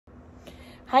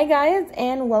Hi guys,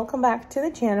 and welcome back to the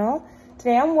channel.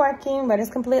 Today I'm working, but it's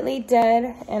completely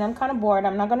dead and I'm kind of bored.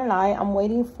 I'm not gonna lie. I'm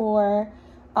waiting for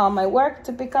my work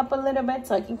to pick up a little bit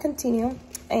so I can continue.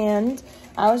 And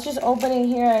I was just opening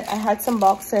here. I had some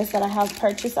boxes that I have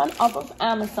purchased off of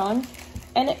Amazon,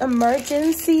 an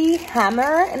emergency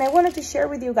hammer, and I wanted to share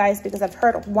with you guys because I've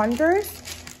heard wonders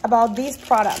about these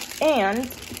products, and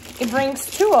it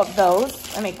brings two of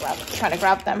those. Let me try to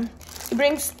grab them. It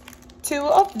brings two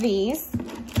of these,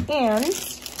 and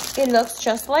it looks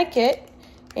just like it.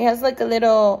 It has like a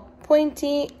little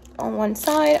pointy on one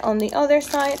side, on the other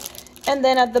side, and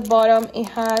then at the bottom it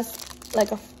has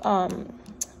like a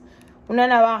una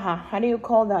navaja. How do you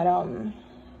call that?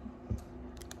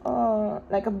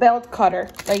 Like a belt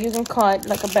cutter that you can cut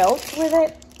like a belt with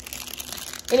it.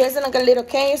 It isn't like a little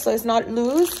case, so it's not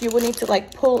loose. You would need to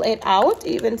like pull it out.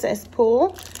 It even says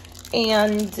pull.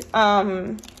 And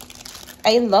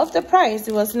I love the price.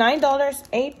 It was $9,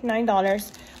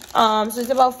 $9. So it's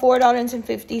about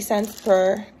 $4.50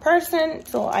 per person.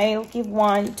 So I'll give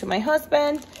one to my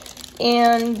husband.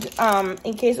 And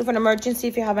in case of an emergency,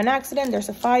 if you have an accident, there's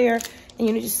a fire, and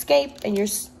you need to escape, and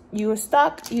you're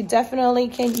stuck, you definitely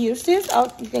can use this.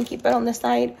 You can keep it on the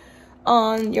side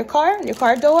on your car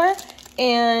door.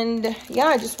 And yeah,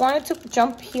 I just wanted to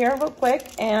jump here real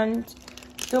quick and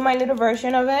do my little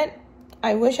version of it.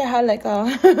 I wish I had like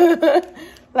a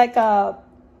like a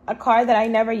car that I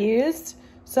never used,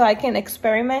 so I can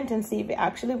experiment and see if it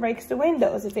actually breaks the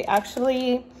windows, if it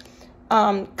actually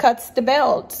cuts the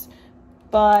belts.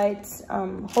 But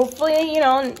hopefully, you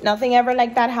know, nothing ever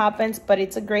like that happens, but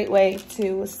it's a great way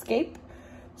to escape.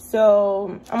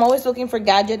 So I'm always looking for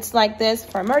gadgets like this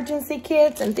for emergency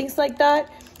kits and things like that.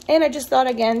 And I just thought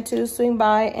again to swing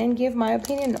by and give my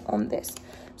opinion on this.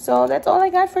 So that's all I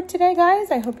got for today, guys.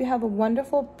 I hope you have a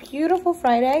wonderful, beautiful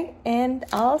Friday, and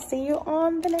I'll see you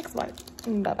on the next one.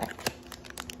 Bye-bye.